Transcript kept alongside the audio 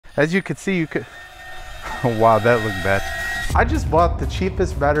As you can see, you could, wow, that looked bad. I just bought the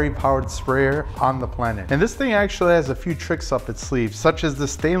cheapest battery-powered sprayer on the planet. And this thing actually has a few tricks up its sleeve, such as the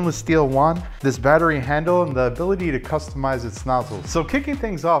stainless steel wand, this battery handle, and the ability to customize its nozzles. So kicking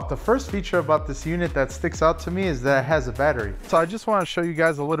things off, the first feature about this unit that sticks out to me is that it has a battery. So I just want to show you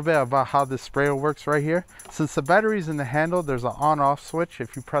guys a little bit about how this sprayer works right here. Since the battery is in the handle, there's an on-off switch.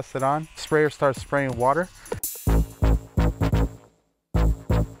 If you press it on, the sprayer starts spraying water.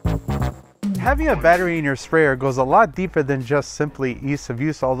 Having a battery in your sprayer goes a lot deeper than just simply ease of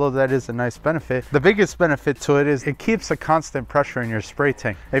use, although that is a nice benefit. The biggest benefit to it is it keeps a constant pressure in your spray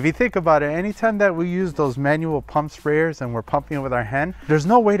tank. If you think about it, anytime that we use those manual pump sprayers and we're pumping it with our hand, there's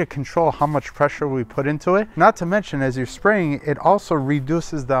no way to control how much pressure we put into it. Not to mention, as you're spraying, it also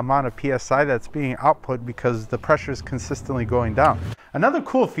reduces the amount of PSI that's being output because the pressure is consistently going down. Another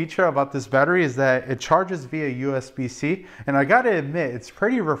cool feature about this battery is that it charges via USB-C, and I gotta admit, it's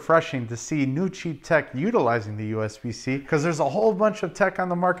pretty refreshing to see new cheap tech utilizing the USB-C, because there's a whole bunch of tech on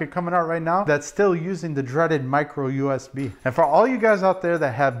the market coming out right now that's still using the dreaded micro USB. And for all you guys out there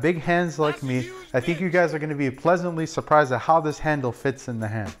that have big hands like me, I think you guys are going to be pleasantly surprised at how this handle fits in the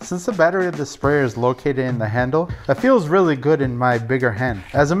hand. Since the battery of the sprayer is located in the handle, it feels really good in my bigger hand.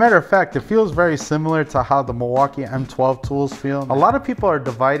 As a matter of fact, it feels very similar to how the Milwaukee M12 tools feel. A lot of people are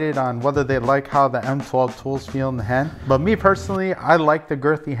divided on whether they like how the M12 tools feel in the hand, but me personally, I like the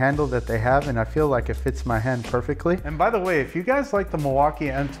girthy handle that they have, and I feel like it fits my hand perfectly. And by the way, if you guys like the Milwaukee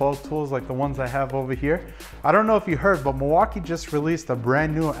M12 tools like the ones I have over here, I don't know if you heard, but Milwaukee just released a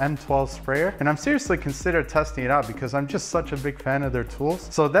brand new M12 sprayer, and I'm seriously consider testing it out because I'm just such a big fan of their tools.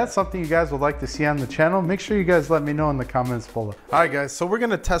 So if that's something you guys would like to see on the channel, make sure you guys let me know in the comments below. Alright guys, so we're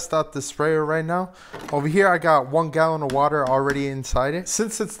gonna test out this sprayer right now. Over here I got 1 gallon of water already inside it.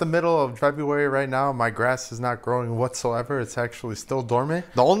 Since it's the middle of February right now, my grass is not growing whatsoever. It's actually still dormant.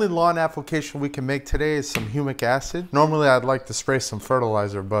 The only lawn application we can make today is some humic acid. Normally I'd like to spray some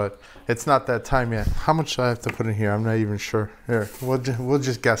fertilizer, but it's not that time yet. How much do I have to put in here? I'm not even sure. Here, we'll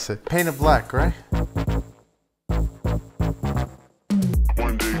just guess it. Paint it black, right?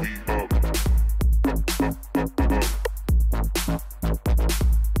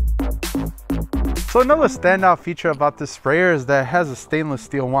 So another standout feature about this sprayer is that it has a stainless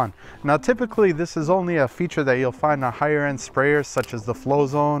steel wand. Now typically this is only a feature that you'll find on higher end sprayers such as the Flow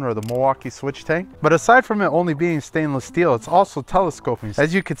Zone or the Milwaukee Switch Tank. But aside from it only being stainless steel, it's also telescoping.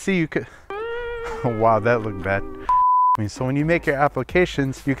 As you can see, you could, wow, that looked bad. So when you make your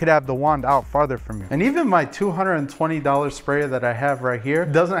applications, you could have the wand out farther from you. And even my $220 sprayer that I have right here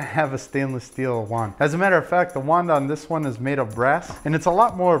doesn't have a stainless steel wand. As a matter of fact, the wand on this one is made of brass, and it's a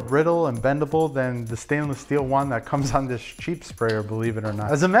lot more brittle and bendable than the stainless steel wand that comes on this cheap sprayer, believe it or not.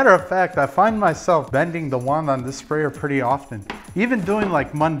 As a matter of fact, I find myself bending the wand on this sprayer pretty often. Even doing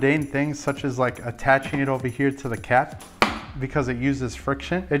like mundane things such as like attaching it over here to the cap, because it uses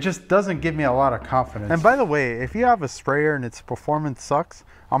friction, it just doesn't give me a lot of confidence. And by the way, if you have a sprayer and its performance sucks,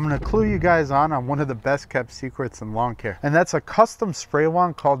 I'm gonna clue you guys on one of the best kept secrets in lawn care. And that's a custom spray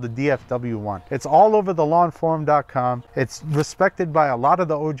wand called the DFW wand. It's all over the lawnforum.com. It's respected by a lot of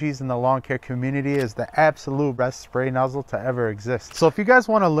the OGs in the lawn care community as the absolute best spray nozzle to ever exist. So if you guys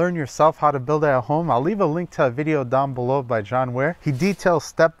wanna learn yourself how to build it at home, I'll leave a link to a video down below by John Ware. He details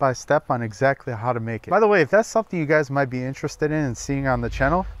step by step on exactly how to make it. By the way, if that's something you guys might be interested in and seeing on the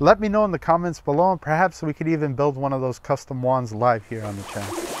channel, let me know in the comments below, and perhaps we could even build one of those custom wands live here on the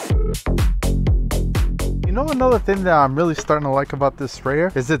channel. You know, another thing that I'm really starting to like about this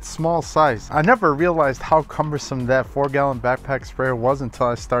sprayer is its small size. I never realized how cumbersome that 4-gallon backpack sprayer was until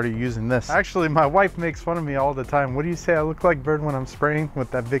I started using this. Actually, my wife makes fun of me all the time. What do you say I look like, Bird, when I'm spraying with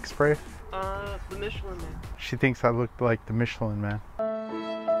that big sprayer? The Michelin Man. She thinks I look like the Michelin Man.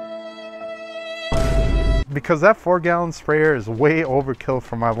 Because that 4-gallon sprayer is way overkill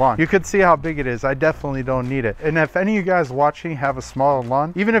for my lawn. You could see how big it is. I definitely don't need it. And if any of you guys watching have a smaller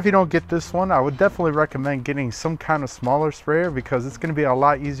lawn, even if you don't get this one, I would definitely recommend getting some kind of smaller sprayer, because it's going to be a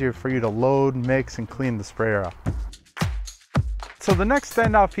lot easier for you to load, mix, and clean the sprayer out. So the next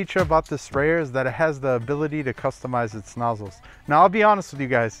standout feature about this sprayer is that it has the ability to customize its nozzles. Now I'll be honest with you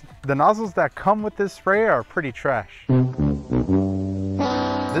guys, the nozzles that come with this sprayer are pretty trash.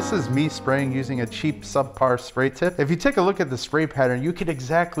 This is me spraying using a cheap subpar spray tip. If you take a look at the spray pattern, you can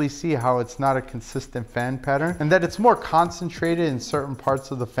exactly see how it's not a consistent fan pattern, and that it's more concentrated in certain parts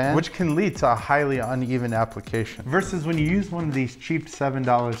of the fan, which can lead to a highly uneven application. Versus when you use one of these cheap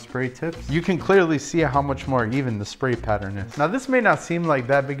 $7 spray tips, you can clearly see how much more even the spray pattern is. Now this may not seem like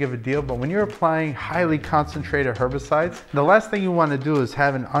that big of a deal, but when you're applying highly concentrated herbicides, the last thing you want to do is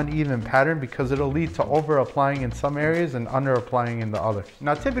have an uneven pattern, because it'll lead to over applying in some areas and under applying in the others.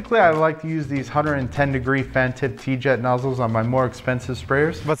 Now typically I like to use these 110-degree fan tip Teejet nozzles on my more expensive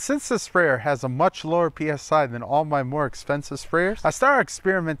sprayers. But since this sprayer has a much lower PSI than all my more expensive sprayers, I started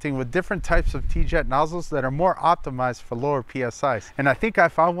experimenting with different types of Teejet nozzles that are more optimized for lower PSIs. And I think I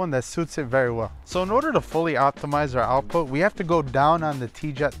found one that suits it very well. So in order to fully optimize our output, we have to go down on the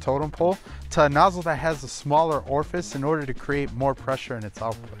Teejet totem pole to a nozzle that has a smaller orifice in order to create more pressure in its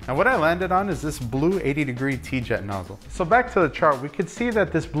output. And what I landed on is this blue 80-degree Teejet nozzle. So back to the chart, we could see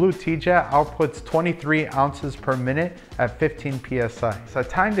that this blue Teejet outputs 23 ounces per minute at 15 psi. So I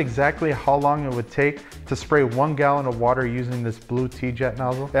timed exactly how long it would take to spray 1 gallon of water using this blue Teejet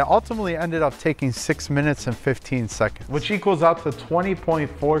nozzle. It ultimately ended up taking 6 minutes and 15 seconds, which equals out to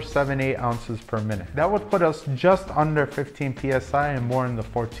 20.478 ounces per minute. That would put us just under 15 psi and more in the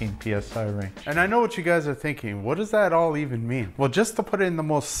 14 psi range. And I know what you guys are thinking, what does that all even mean? Well, just to put it in the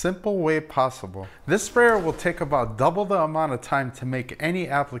most simple way possible, this sprayer will take about double the amount of time to make any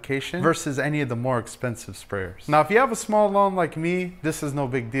application versus any of the more expensive sprayers. Now, if you have a small lawn like me, this is no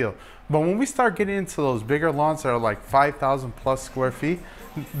big deal. But when we start getting into those bigger lawns that are like 5,000 plus square feet,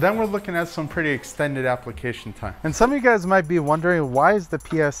 then we're looking at some pretty extended application time. And some of you guys might be wondering, why is the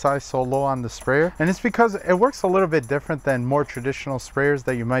PSI so low on the sprayer? And it's because it works a little bit different than more traditional sprayers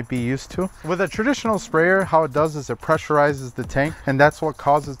that you might be used to. With a traditional sprayer, how it does is it pressurizes the tank, and that's what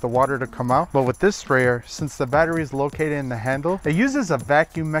causes the water to come out. But with this sprayer, since the battery is located in the handle, it uses a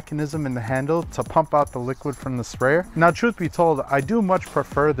vacuum mechanism in the handle to pump out the liquid from the sprayer. Now, truth be told, I do much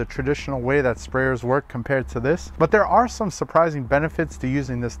prefer the traditional way that sprayers work compared to this, but there are some surprising benefits to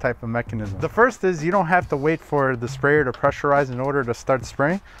using this type of mechanism. The first is you don't have to wait for the sprayer to pressurize in order to start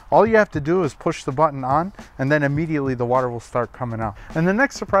spraying. All you have to do is push the button on, and then immediately the water will start coming out. And the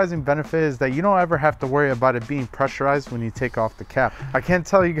next surprising benefit is that you don't ever have to worry about it being pressurized when you take off the cap. I can't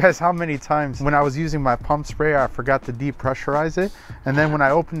tell you guys how many times when I was using my pump sprayer, I forgot to depressurize it, and then when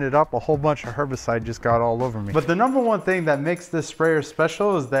I opened it up, a whole bunch of herbicide just got all over me. But the number one thing that makes this sprayer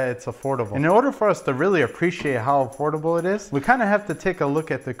special is that it's affordable. And in order for us to really appreciate how affordable it is, we kind of have to take a look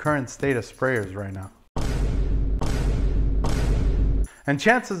at the current state of sprayers right now. And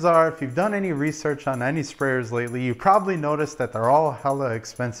chances are, if you've done any research on any sprayers lately, you probably noticed that they're all hella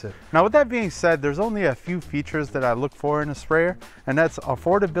expensive. Now, with that being said, there's only a few features that I look for in a sprayer, and that's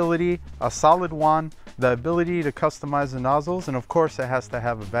affordability, a solid wand, the ability to customize the nozzles, and of course it has to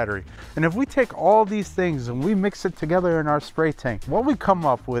have a battery. And if we take all these things and we mix it together in our spray tank, what we come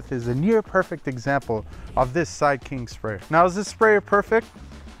up with is a near perfect example of this Side King sprayer. Now, is this sprayer perfect?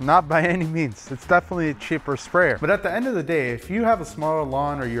 Not by any means. It's definitely a cheaper sprayer. But at the end of the day, if you have a smaller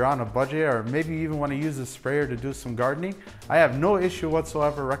lawn or you're on a budget, or maybe you even want to use this sprayer to do some gardening, I have no issue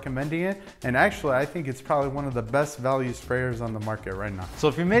whatsoever recommending it. And actually, I think it's probably one of the best value sprayers on the market right now. So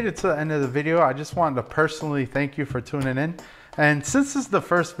if you made it to the end of the video, I just wanted to personally thank you for tuning in. And since this is the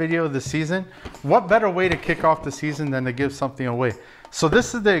first video of the season, what better way to kick off the season than to give something away? So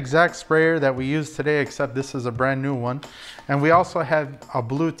this is the exact sprayer that we use today, except this is a brand new one. And we also have a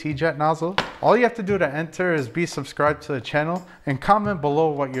blue Teejet nozzle. All you have to do to enter is be subscribed to the channel and comment below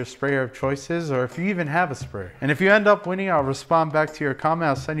what your sprayer of choice is, or if you even have a sprayer. And if you end up winning, I'll respond back to your comment.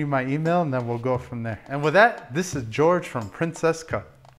 I'll send you my email, and then we'll go from there. And with that, this is George from Princess Cut.